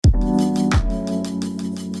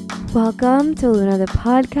Welcome to Luna the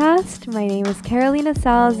podcast. My name is Carolina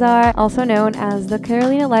Salazar, also known as the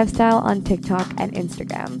Carolina Lifestyle on TikTok and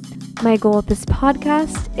Instagram. My goal with this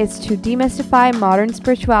podcast is to demystify modern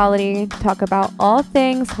spirituality, talk about all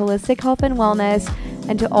things holistic health and wellness,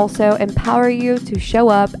 and to also empower you to show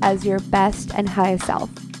up as your best and highest self.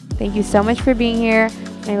 Thank you so much for being here,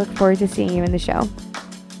 and I look forward to seeing you in the show.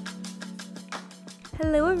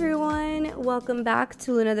 Hello everyone, welcome back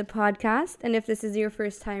to Luna the podcast, and if this is your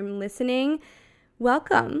first time listening,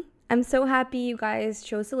 welcome. I'm so happy you guys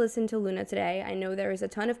chose to listen to Luna today. I know there is a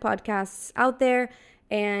ton of podcasts out there,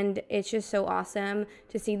 and it's just so awesome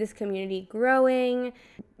to see this community growing.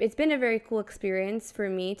 It's been a very cool experience for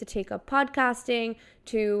me to take up podcasting,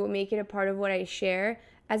 to make it a part of what I share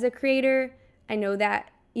as a creator. I know that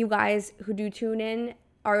you guys who do tune in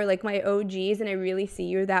are like my OGs, and I really see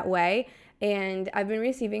you that way. And I've been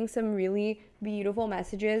receiving some really beautiful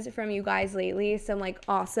messages from you guys lately, some like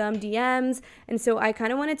awesome DMs. And so I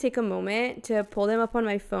kind of want to take a moment to pull them up on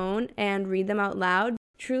my phone and read them out loud.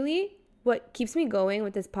 Truly, what keeps me going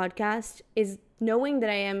with this podcast is knowing that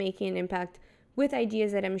I am making an impact with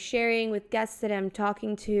ideas that I'm sharing, with guests that I'm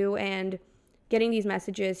talking to, and getting these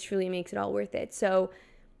messages truly makes it all worth it. So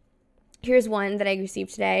here's one that I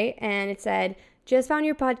received today, and it said, "Just found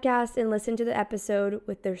your podcast and listened to the episode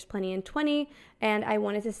with There's Plenty in 20, and I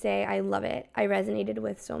wanted to say I love it. I resonated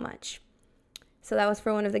with so much." So that was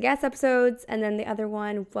for one of the guest episodes. And then the other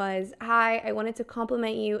one was, "Hi, I wanted to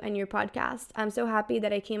compliment you and your podcast. I'm so happy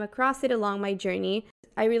that I came across it along my journey.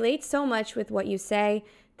 I relate so much with what you say.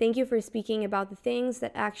 Thank you for speaking about the things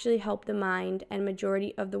that actually help the mind and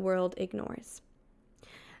majority of the world ignores."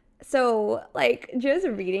 So like just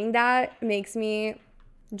reading that makes me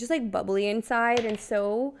just like bubbly inside and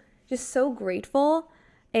so grateful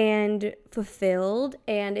and fulfilled,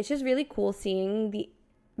 and it's just really cool seeing the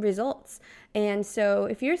results. And so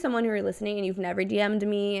if you're someone who are listening and you've never DM'd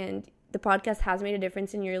me and the podcast has made a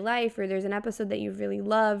difference in your life, or there's an episode that you've really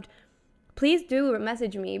loved, please do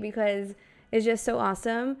message me because it's just so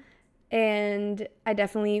awesome. And I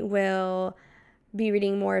definitely will be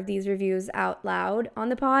reading more of these reviews out loud on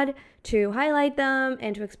the pod to highlight them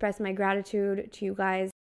and to express my gratitude to you guys.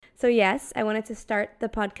 So yes, I wanted to start the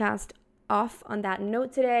podcast off on that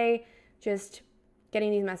note today. Just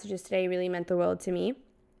getting these messages today really meant the world to me.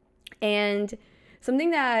 And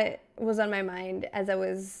something that was on my mind as I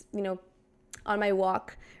was, on my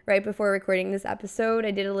walk right before recording this episode,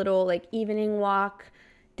 I did a little like evening walk,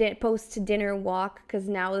 post to dinner walk, because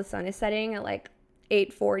now the sun is setting at like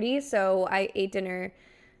 8:40. So I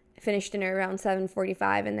finished dinner around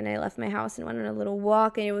 7:45, and then I left my house and went on a little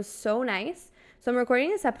walk, and it was so nice. So I'm recording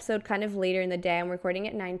this episode kind of later in the day. I'm recording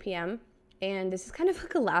at 9 p.m. And this is kind of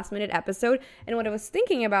like a last minute episode. And what I was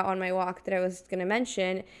thinking about on my walk that I was going to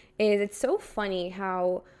mention is it's so funny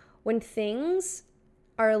how when things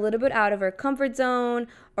are a little bit out of our comfort zone,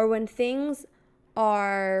 or when things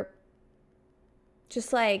are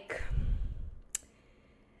just like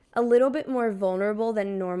a little bit more vulnerable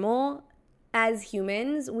than normal, as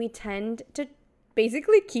humans, we tend to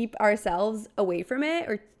basically keep ourselves away from it,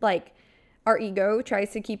 or like our ego tries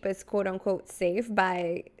to keep us quote unquote safe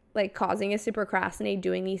by like causing us to procrastinate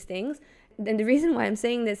doing these things. And the reason why I'm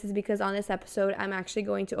saying this is because on this episode, I'm actually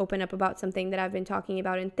going to open up about something that I've been talking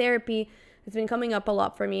about in therapy. It's been coming up a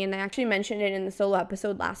lot for me, and I actually mentioned it in the solo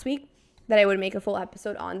episode last week that I would make a full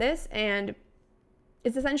episode on this. And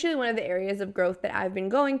it's essentially one of the areas of growth that I've been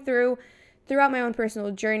going throughout my own personal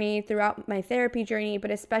journey, throughout my therapy journey, but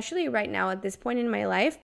especially right now at this point in my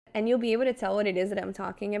life. And you'll be able to tell what it is that I'm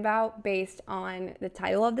talking about based on the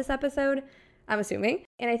title of this episode, I'm assuming.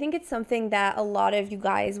 And I think it's something that a lot of you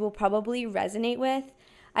guys will probably resonate with.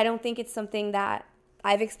 I don't think it's something that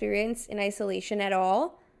I've experienced in isolation at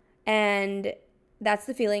all. And that's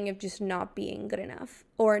the feeling of just not being good enough,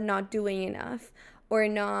 or not doing enough, or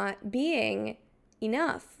not being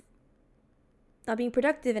enough, not being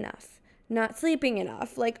productive enough, not sleeping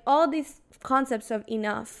enough, like all these concepts of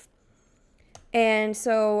enough. And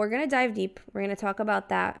so we're going to dive deep. We're going to talk about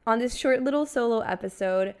that on this short little solo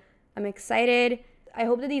episode. I'm excited. I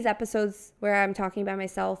hope that these episodes where I'm talking by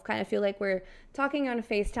myself kind of feel like we're talking on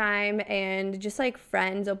FaceTime and just like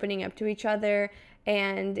friends opening up to each other.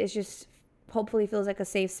 And it just hopefully feels like a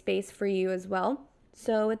safe space for you as well.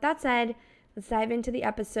 So with that said, let's dive into the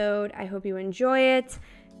episode. I hope you enjoy it,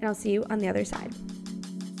 and I'll see you on the other side.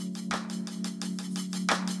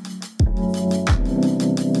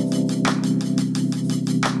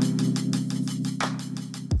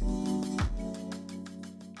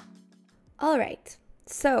 All right,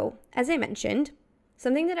 so as I mentioned,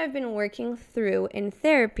 something that I've been working through in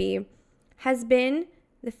therapy has been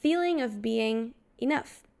the feeling of being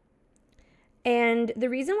enough. And the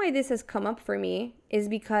reason why this has come up for me is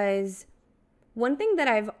because one thing that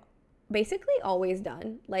I've basically always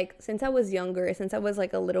done, like since I was younger, since I was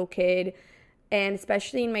like a little kid, and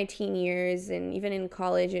especially in my teen years and even in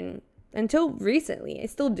college and until recently, I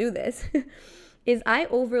still do this, is I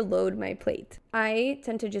overload my plate. I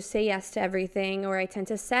tend to just say yes to everything, or I tend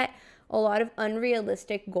to set a lot of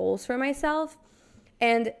unrealistic goals for myself.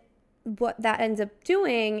 And what that ends up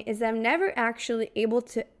doing is I'm never actually able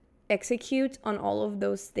to execute on all of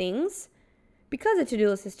those things because the to-do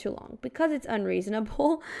list is too long, because it's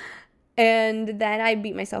unreasonable. And then I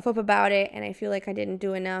beat myself up about it and I feel like I didn't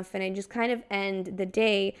do enough. And I just kind of end the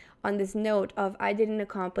day on this note of I didn't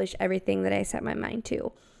accomplish everything that I set my mind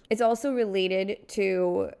to. It's also related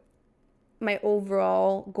to my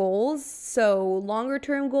overall goals. So longer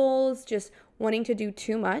term goals, just wanting to do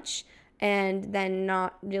too much and then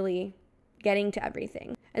not really getting to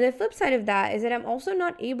everything. And the flip side of that is that I'm also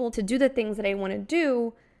not able to do the things that I want to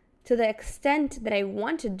do to the extent that I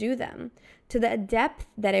want to do them, to the depth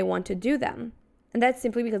that I want to do them. And that's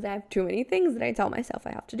simply because I have too many things that I tell myself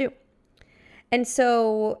I have to do. And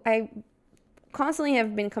so I constantly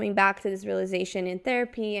have been coming back to this realization in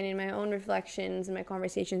therapy and in my own reflections and my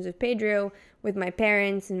conversations with Pedro, with my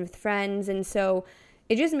parents and with friends. And so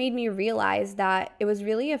it just made me realize that it was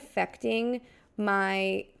really affecting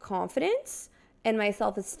my confidence and my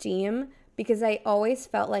self-esteem because I always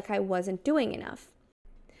felt like I wasn't doing enough.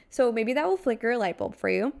 So maybe that will flicker a light bulb for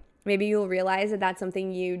you. Maybe you'll realize that that's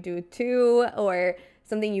something you do too, or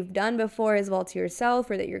something you've done before as well to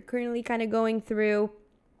yourself, or that you're currently kind of going through.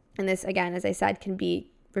 And this, again, as I said, can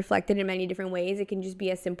be reflected in many different ways. It can just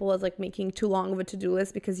be as simple as like making too long of a to-do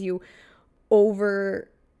list because you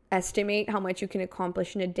overestimate how much you can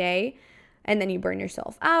accomplish in a day. And then you burn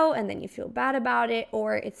yourself out and then you feel bad about it.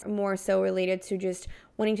 Or it's more so related to just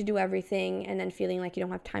wanting to do everything and then feeling like you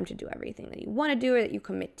don't have time to do everything that you want to do or that you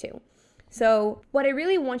commit to. So what I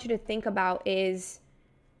really want you to think about is,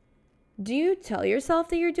 do you tell yourself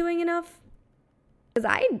that you're doing enough? Because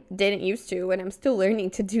I didn't used to, and I'm still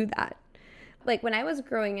learning to do that. Like when I was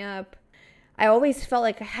growing up, I always felt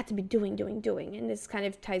like I had to be doing. And this kind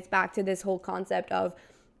of ties back to this whole concept of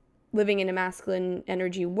living in a masculine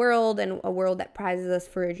energy world and a world that prizes us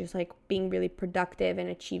for just like being really productive and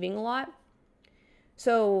achieving a lot.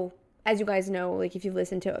 So as you guys know, like if you've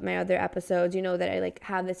listened to my other episodes, you know that I like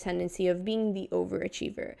have this tendency of being the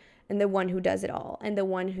overachiever and the one who does it all and the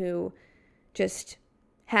one who just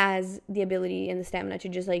has the ability and the stamina to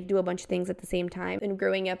just like do a bunch of things at the same time. And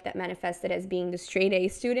growing up, that manifested as being the straight A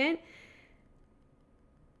student.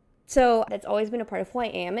 So that's always been a part of who I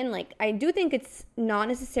am. And like, I do think it's not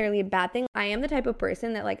necessarily a bad thing. I am the type of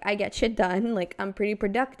person that like, I get shit done. Like I'm pretty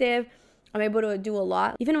productive. I'm able to do a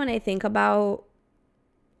lot. Even when I think about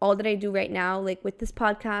all that I do right now, like with this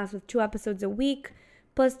podcast, with 2 episodes a week,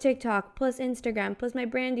 plus TikTok, plus Instagram, plus my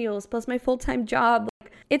brand deals, plus my full-time job.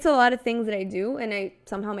 Like, it's a lot of things that I do. And I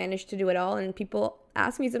somehow manage to do it all. And people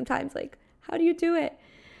ask me sometimes like, how do you do it?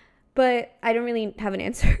 But I don't really have an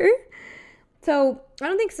answer. So I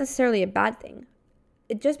don't think it's necessarily a bad thing.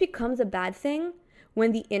 It just becomes a bad thing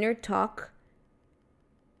when the inner talk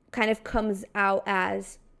kind of comes out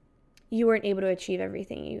as you weren't able to achieve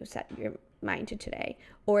everything you set your mind to today,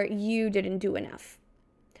 or you didn't do enough.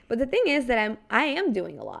 But the thing is that I am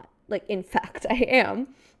doing a lot. Like, in fact, I am.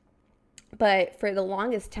 But for the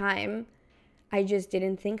longest time, I just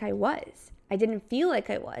didn't think I was. I didn't feel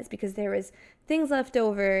like I was because there was things left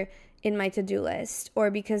over in my to-do list, or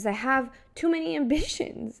because I have too many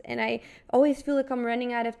ambitions and I always feel like I'm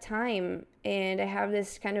running out of time, and I have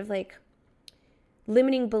this kind of like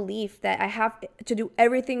limiting belief that I have to do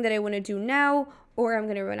everything that I want to do now, or I'm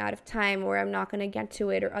going to run out of time, or I'm not going to get to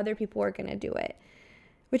it, or other people are going to do it,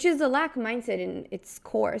 which is the lack mindset in its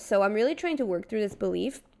core. So I'm really trying to work through this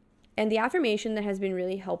belief, and the affirmation that has been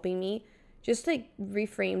really helping me just like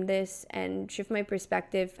reframe this and shift my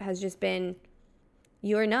perspective has just been,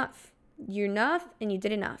 you're enough. You're enough and you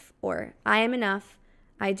did enough. Or I am enough.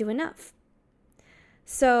 I do enough.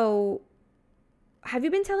 So have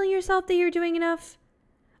you been telling yourself that you're doing enough?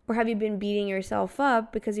 Or have you been beating yourself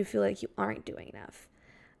up because you feel like you aren't doing enough?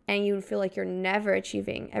 And you feel like you're never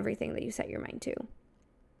achieving everything that you set your mind to?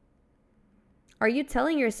 Are you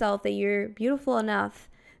telling yourself that you're beautiful enough,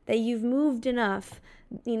 that you've moved enough,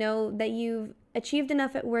 that you've achieved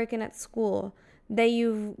enough at work and at school, that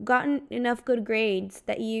you've gotten enough good grades,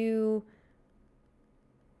 that you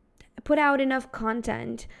put out enough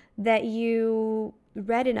content, that you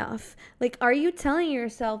read enough? Like, are you telling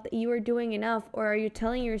yourself that you are doing enough, or are you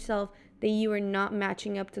telling yourself that you are not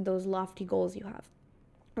matching up to those lofty goals you have?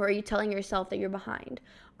 Or are you telling yourself that you're behind?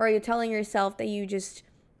 Or are you telling yourself that you just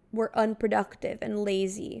we're unproductive and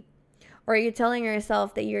lazy? Or are you telling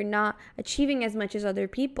yourself that you're not achieving as much as other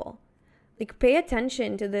people? Like, pay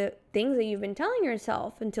attention to the things that you've been telling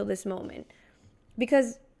yourself until this moment.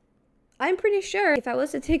 Because I'm pretty sure if I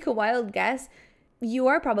was to take a wild guess, you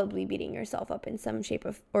are probably beating yourself up in some shape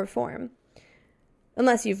or form.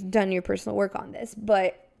 Unless you've done your personal work on this.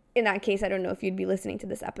 But in that case, I don't know if you'd be listening to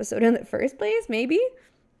this episode in the first place, maybe.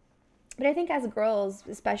 But I think as girls,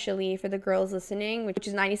 especially for the girls listening, which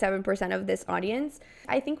is 97% of this audience,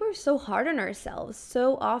 I think we're so hard on ourselves.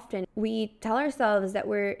 So often we tell ourselves that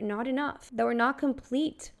we're not enough, that we're not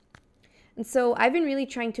complete. And so I've been really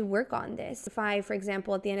trying to work on this. If I, for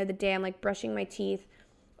example, at the end of the day, I'm like brushing my teeth,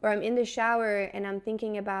 or I'm in the shower and I'm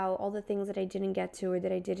thinking about all the things that I didn't get to or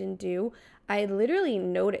that I didn't do, I literally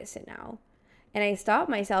notice it now. And I stop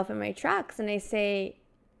myself in my tracks and I say,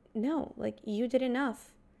 no, like, you did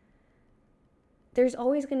enough. There's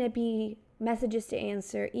always going to be messages to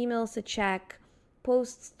answer, emails to check,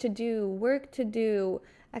 posts to do, work to do,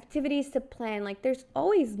 activities to plan. Like, there's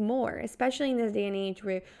always more, especially in this day and age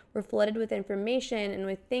where we're flooded with information and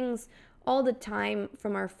with things all the time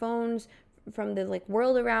from our phones, from the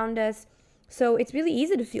world around us. So it's really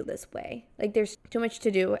easy to feel this way. Like, there's too much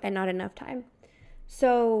to do and not enough time.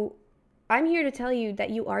 So I'm here to tell you that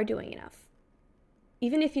you are doing enough,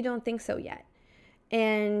 even if you don't think so yet.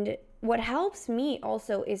 And what helps me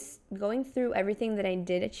also is going through everything that I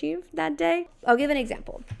did achieve that day. I'll give an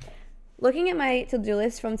example. Looking at my to-do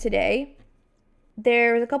list from today,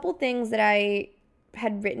 there's a couple things that I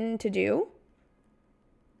had written to do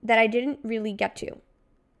that I didn't really get to.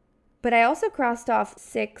 But I also crossed off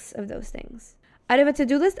 6 of those things. Out of a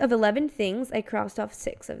to-do list of 11 things, I crossed off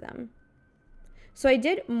 6 of them. So I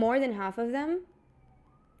did more than half of them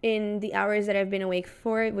in the hours that I've been awake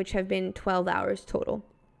for, which have been 12 hours total.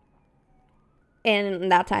 And in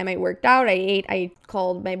that time I worked out, I ate, I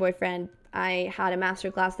called my boyfriend, I had a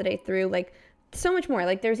masterclass that I threw, like so much more.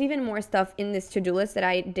 Like there's even more stuff in this to-do list that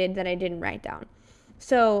I did that I didn't write down.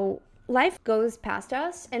 So life goes past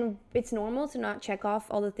us and it's normal to not check off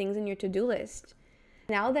all the things in your to-do list.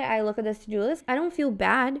 Now that I look at this to-do list, I don't feel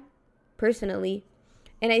bad personally.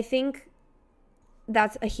 And I think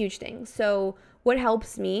that's a huge thing. So what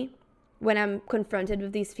helps me when I'm confronted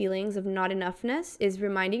with these feelings of not enoughness is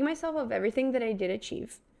reminding myself of everything that I did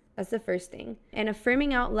achieve. That's the first thing. And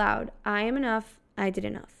affirming out loud, I am enough, I did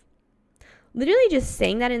enough. Literally just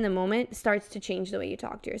saying that in the moment starts to change the way you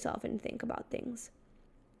talk to yourself and think about things.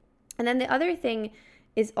 And then the other thing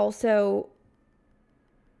is also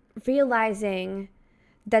realizing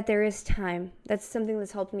that there is time. That's something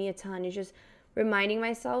that's helped me a ton, is just reminding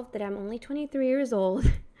myself that I'm only 23 years old,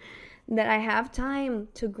 that I have time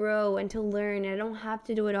to grow and to learn, and I don't have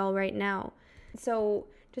to do it all right now. So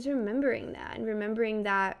just remembering that, and remembering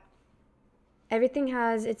that everything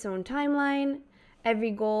has its own timeline,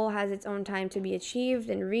 every goal has its own time to be achieved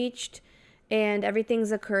and reached, and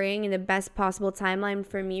everything's occurring in the best possible timeline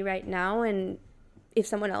for me right now. And if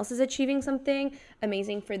someone else is achieving something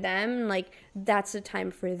amazing for them, like that's the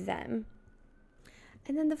time for them.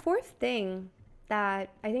 And then the fourth thing that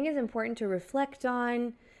I think is important to reflect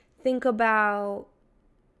on, think about,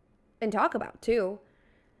 and talk about too,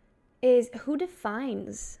 is who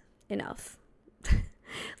defines enough?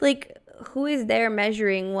 Like, who is there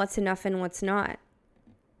measuring what's enough and what's not?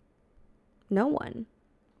 No one.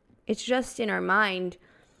 It's just in our mind,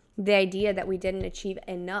 the idea that we didn't achieve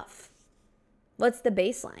enough. What's the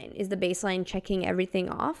baseline? Is the baseline checking everything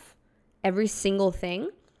off? Every single thing?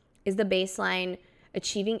 Is the baseline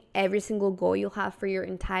achieving every single goal you'll have for your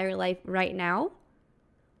entire life right now?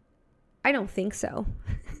 I don't think so.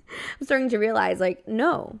 I'm starting to realize,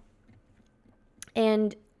 no.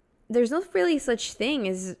 And there's no really such thing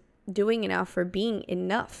as doing enough or being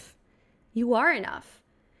enough. You are enough.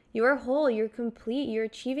 You are whole. You're complete. You're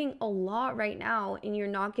achieving a lot right now, and you're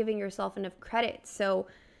not giving yourself enough credit. So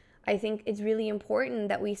I think it's really important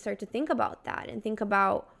that we start to think about that and think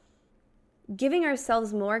about giving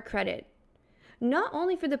ourselves more credit, not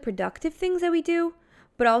only for the productive things that we do,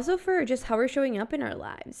 but also for just how we're showing up in our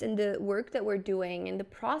lives and the work that we're doing and the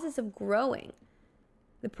process of growing,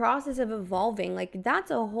 the process of evolving. Like,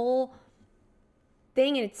 that's a whole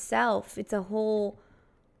thing in itself. It's a whole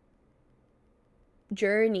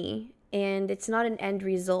journey, and it's not an end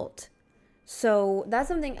result. So that's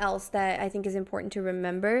something else that I think is important to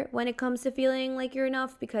remember when it comes to feeling like you're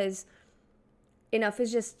enough, because enough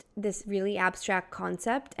is just this really abstract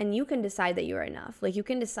concept, and you can decide that you're enough. Like, you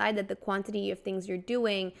can decide that the quantity of things you're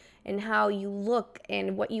doing and how you look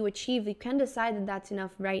and what you achieve, you can decide that that's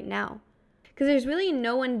enough right now. Because there's really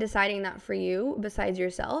no one deciding that for you besides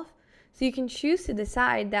yourself. So you can choose to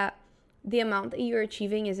decide that the amount that you're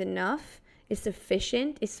achieving is enough, is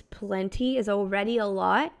sufficient, is plenty, is already a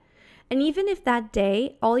lot. And even if that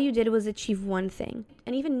day all you did was achieve one thing,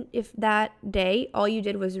 and even if that day all you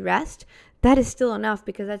did was rest, that is still enough,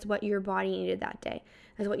 because that's what your body needed that day.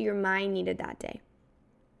 That's what your mind needed that day.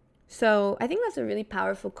 So I think that's a really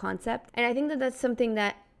powerful concept. And I think that that's something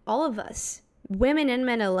that all of us, women and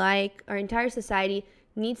men alike, our entire society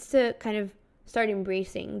needs to kind of start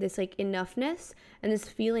embracing, this like enoughness and this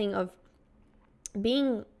feeling of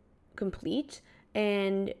being complete,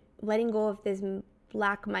 and letting go of this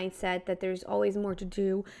lack mindset that there's always more to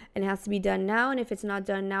do and it has to be done now. And if it's not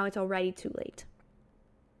done now, it's already too late.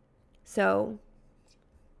 So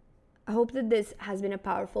I hope that this has been a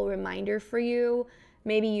powerful reminder for you.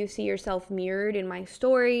 Maybe you see yourself mirrored in my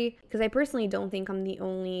story, because I personally don't think I'm the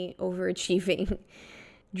only overachieving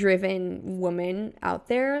driven woman out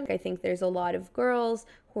there. I think there's a lot of girls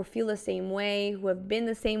who feel the same way, who have been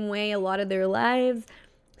the same way a lot of their lives.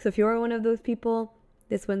 So if you're one of those people,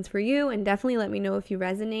 this one's for you. And definitely let me know if you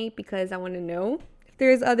resonate, because I want to know if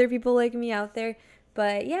there's other people like me out there.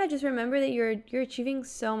 But yeah, just remember that you're achieving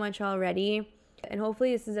so much already. And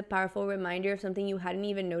hopefully this is a powerful reminder of something you hadn't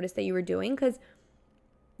even noticed that you were doing, because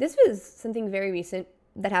this was something very recent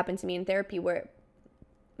that happened to me in therapy, where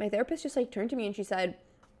my therapist just like turned to me and she said,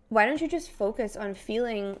 why don't you just focus on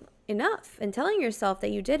feeling enough and telling yourself that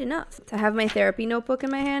you did enough? I have my therapy notebook in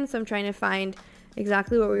my hand, so I'm trying to find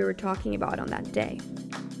exactly what we were talking about on that day.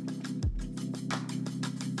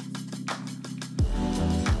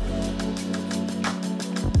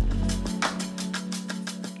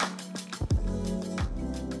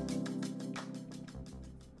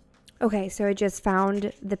 Okay, so I just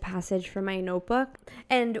found the passage from my notebook.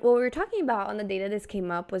 And what we were talking about on the day that this came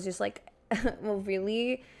up was just like a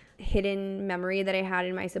really hidden memory that I had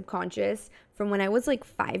in my subconscious from when I was like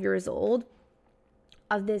 5 years old,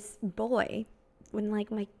 of this boy in like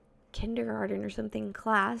my kindergarten or something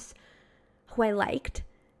class who I liked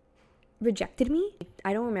rejected me.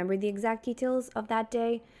 I don't remember the exact details of that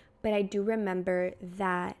day, but I do remember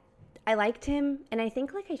that I liked him, and I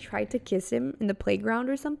think like I tried to kiss him in the playground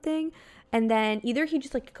or something, and then either he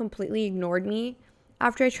just like completely ignored me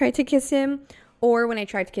after I tried to kiss him, or when I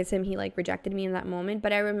tried to kiss him, he like rejected me in that moment.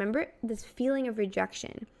 But I remember this feeling of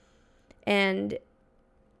rejection, and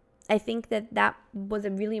I think that that was a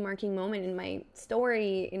really marking moment in my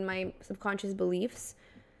story, in my subconscious beliefs,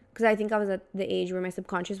 because I think I was at the age where my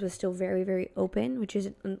subconscious was still very, very open, which is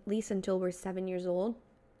at least until we're 7 years old.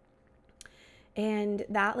 And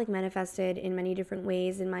that like manifested in many different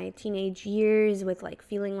ways in my teenage years, with like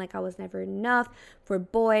feeling like I was never enough for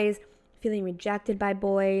boys, feeling rejected by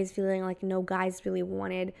boys, feeling like no guys really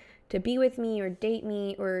wanted to be with me or date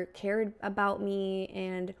me or cared about me.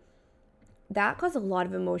 And that caused a lot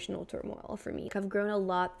of emotional turmoil for me. I've grown a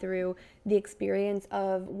lot through the experience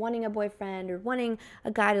of wanting a boyfriend or wanting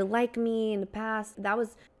a guy to like me in the past. That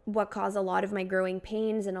was what caused a lot of my growing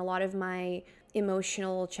pains and a lot of my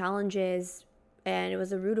emotional challenges. And it was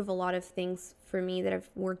the root of a lot of things for me that I've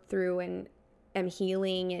worked through and am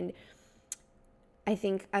healing. And I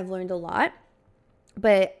think I've learned a lot.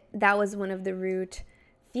 But that was one of the root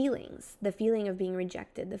feelings, the feeling of being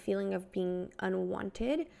rejected, the feeling of being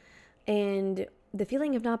unwanted, and the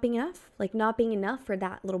feeling of not being enough, like not being enough for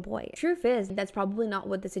that little boy. Truth is, that's probably not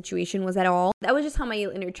what the situation was at all. That was just how my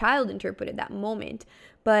inner child interpreted that moment.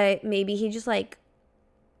 But maybe he just like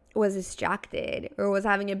was distracted or was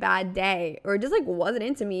having a bad day or just like wasn't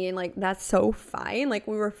into me, and like that's so fine. Like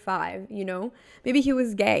we were 5, you know, maybe he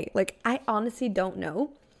was gay. Like I honestly don't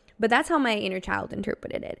know, but that's how my inner child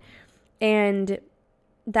interpreted it. And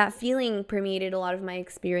that feeling permeated a lot of my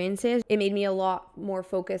experiences. It made me a lot more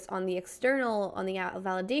focused on the external, on the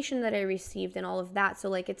validation that I received and all of that. So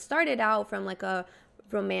like it started out from like a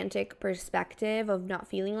romantic perspective of not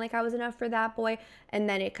feeling like I was enough for that boy, and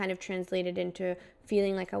then it kind of translated into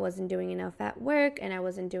feeling like I wasn't doing enough at work and I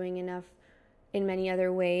wasn't doing enough in many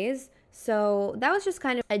other ways. So that was just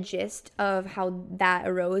kind of a gist of how that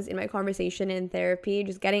arose in my conversation in therapy,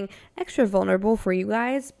 just getting extra vulnerable for you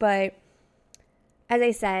guys. But as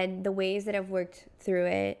I said, the ways that I've worked through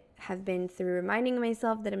it have been through reminding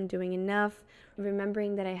myself that I'm doing enough,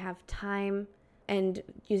 remembering that I have time, and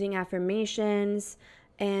using affirmations,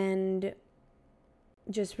 and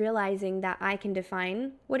just realizing that I can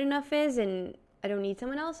define what enough is, and I don't need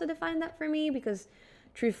someone else to define that for me, because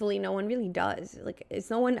truthfully, no one really does. Like, it's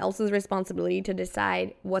no one else's responsibility to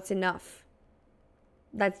decide what's enough.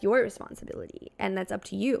 That's your responsibility, and that's up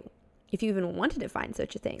to you, if you even want to define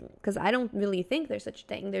such a thing, because I don't really think there's such a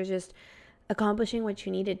thing. There's just accomplishing what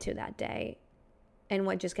you needed to that day, and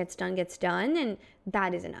what just gets done, and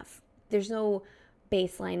that is enough. There's no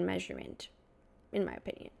baseline measurement, in my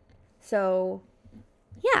opinion. So,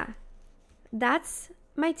 yeah, that's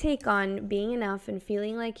my take on being enough and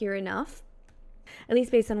feeling like you're enough, at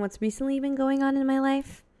least based on what's recently been going on in my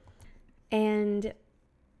life. And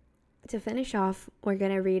to finish off, we're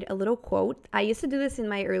going to read a little quote. I used to do this in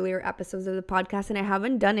my earlier episodes of the podcast, and I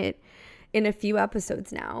haven't done it in a few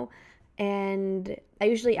episodes now. And I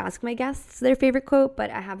usually ask my guests their favorite quote, but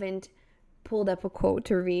I haven't pulled up a quote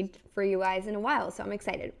to read for you guys in a while, so I'm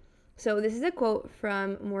excited. So this is a quote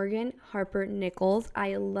from Morgan Harper Nichols.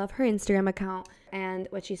 I love her Instagram account, and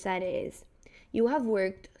what she said is, "You have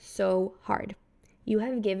worked so hard. You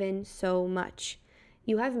have given so much.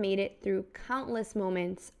 You have made it through countless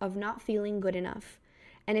moments of not feeling good enough.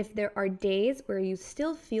 And if there are days where you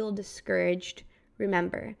still feel discouraged,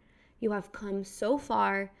 remember, you have come so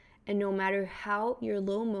far, and no matter how your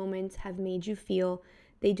low moments have made you feel,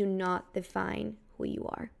 they do not define who you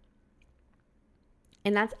are."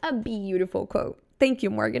 And that's a beautiful quote. Thank you,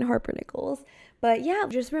 Morgan Harper Nichols. But yeah,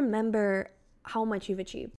 just remember how much you've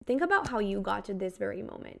achieved. Think about how you got to this very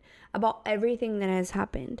moment, about everything that has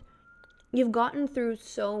happened. You've gotten through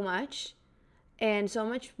so much, and so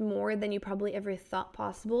much more than you probably ever thought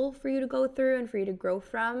possible for you to go through and for you to grow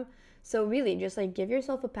from. So really, just like give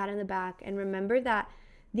yourself a pat on the back and remember that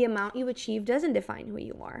the amount you achieve doesn't define who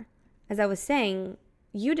you are. As I was saying,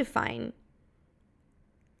 you define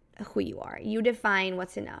who you are. You define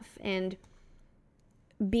what's enough. And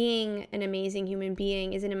being an amazing human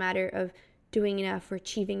being isn't a matter of doing enough or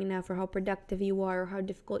achieving enough or how productive you are or how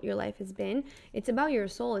difficult your life has been. It's about your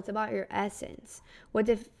soul. It's about your essence. What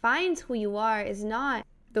defines who you are is not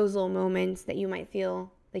those little moments that you might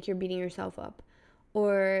feel like you're beating yourself up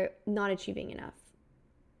or not achieving enough.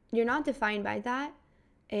 You're not defined by that,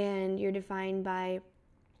 and you're defined by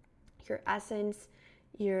your essence,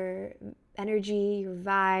 your energy, your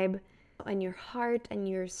vibe, and your heart and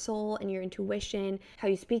your soul and your intuition, how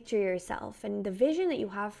you speak to yourself, and the vision that you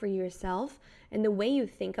have for yourself and the way you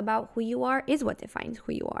think about who you are is what defines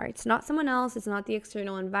who you are. It's not someone else. It's not the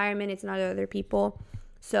external environment. It's not other people.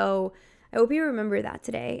 So I hope you remember that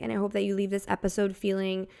today, and I hope that you leave this episode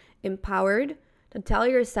feeling empowered to tell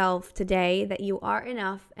yourself today that you are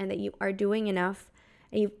enough and that you are doing enough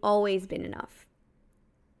and you've always been enough.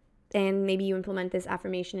 And maybe you implement this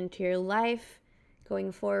affirmation into your life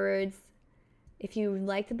going forwards. If you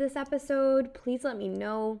liked this episode, please let me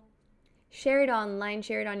know. Share it online,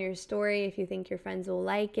 share it on your story if you think your friends will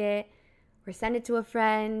like it, or send it to a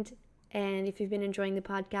friend. And if you've been enjoying the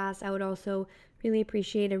podcast, I would also really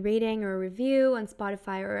appreciate a rating or a review on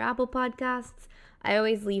Spotify or Apple Podcasts. I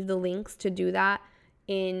always leave the links to do that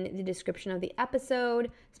in the description of the episode,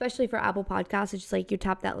 especially for Apple Podcasts. It's just like you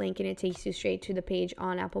tap that link and it takes you straight to the page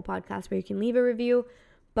on Apple Podcasts where you can leave a review.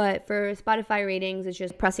 But for Spotify ratings, it's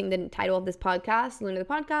just pressing the title of this podcast, Luna the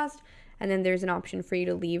Podcast, and then there's an option for you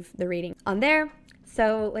to leave the rating on there.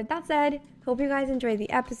 So with that said, hope you guys enjoyed the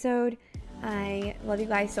episode. I love you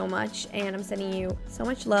guys so much, and I'm sending you so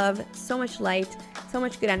much love, so much light, so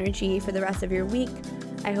much good energy for the rest of your week.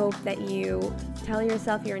 I hope that you tell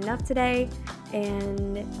yourself you're enough today,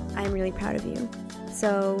 and I'm really proud of you.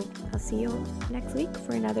 So I'll see you next week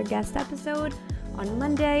for another guest episode on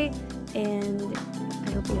Monday, and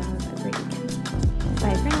I hope you have a great weekend.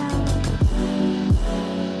 Bye for now.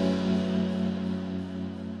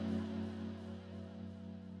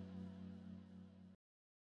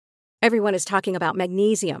 Everyone is talking about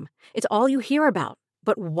magnesium. It's all you hear about.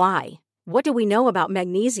 But why? What do we know about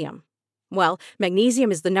magnesium? Well,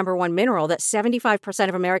 magnesium is the number one mineral that 75%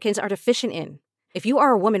 of Americans are deficient in. If you are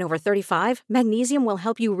a woman over 35, magnesium will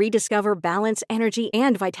help you rediscover balance, energy,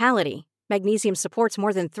 and vitality. Magnesium supports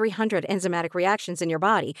more than 300 enzymatic reactions in your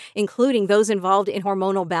body, including those involved in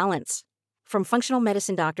hormonal balance. From functional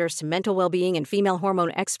medicine doctors to mental well-being and female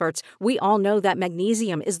hormone experts, we all know that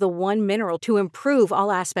magnesium is the one mineral to improve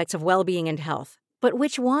all aspects of well-being and health. But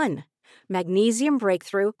which one? Magnesium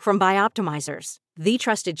Breakthrough from Bioptimizers, the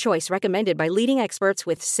trusted choice recommended by leading experts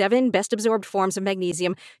with 7 best-absorbed forms of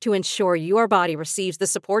magnesium to ensure your body receives the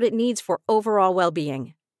support it needs for overall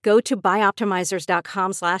well-being. Go to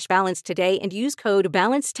bioptimizers.com/balance today and use code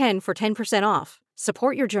BALANCE10 for 10% off.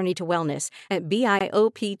 Support your journey to wellness at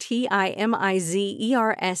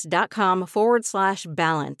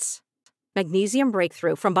bioptimizers.com/balance. Magnesium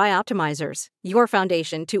Breakthrough from Bioptimizers, your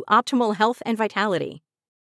foundation to optimal health and vitality.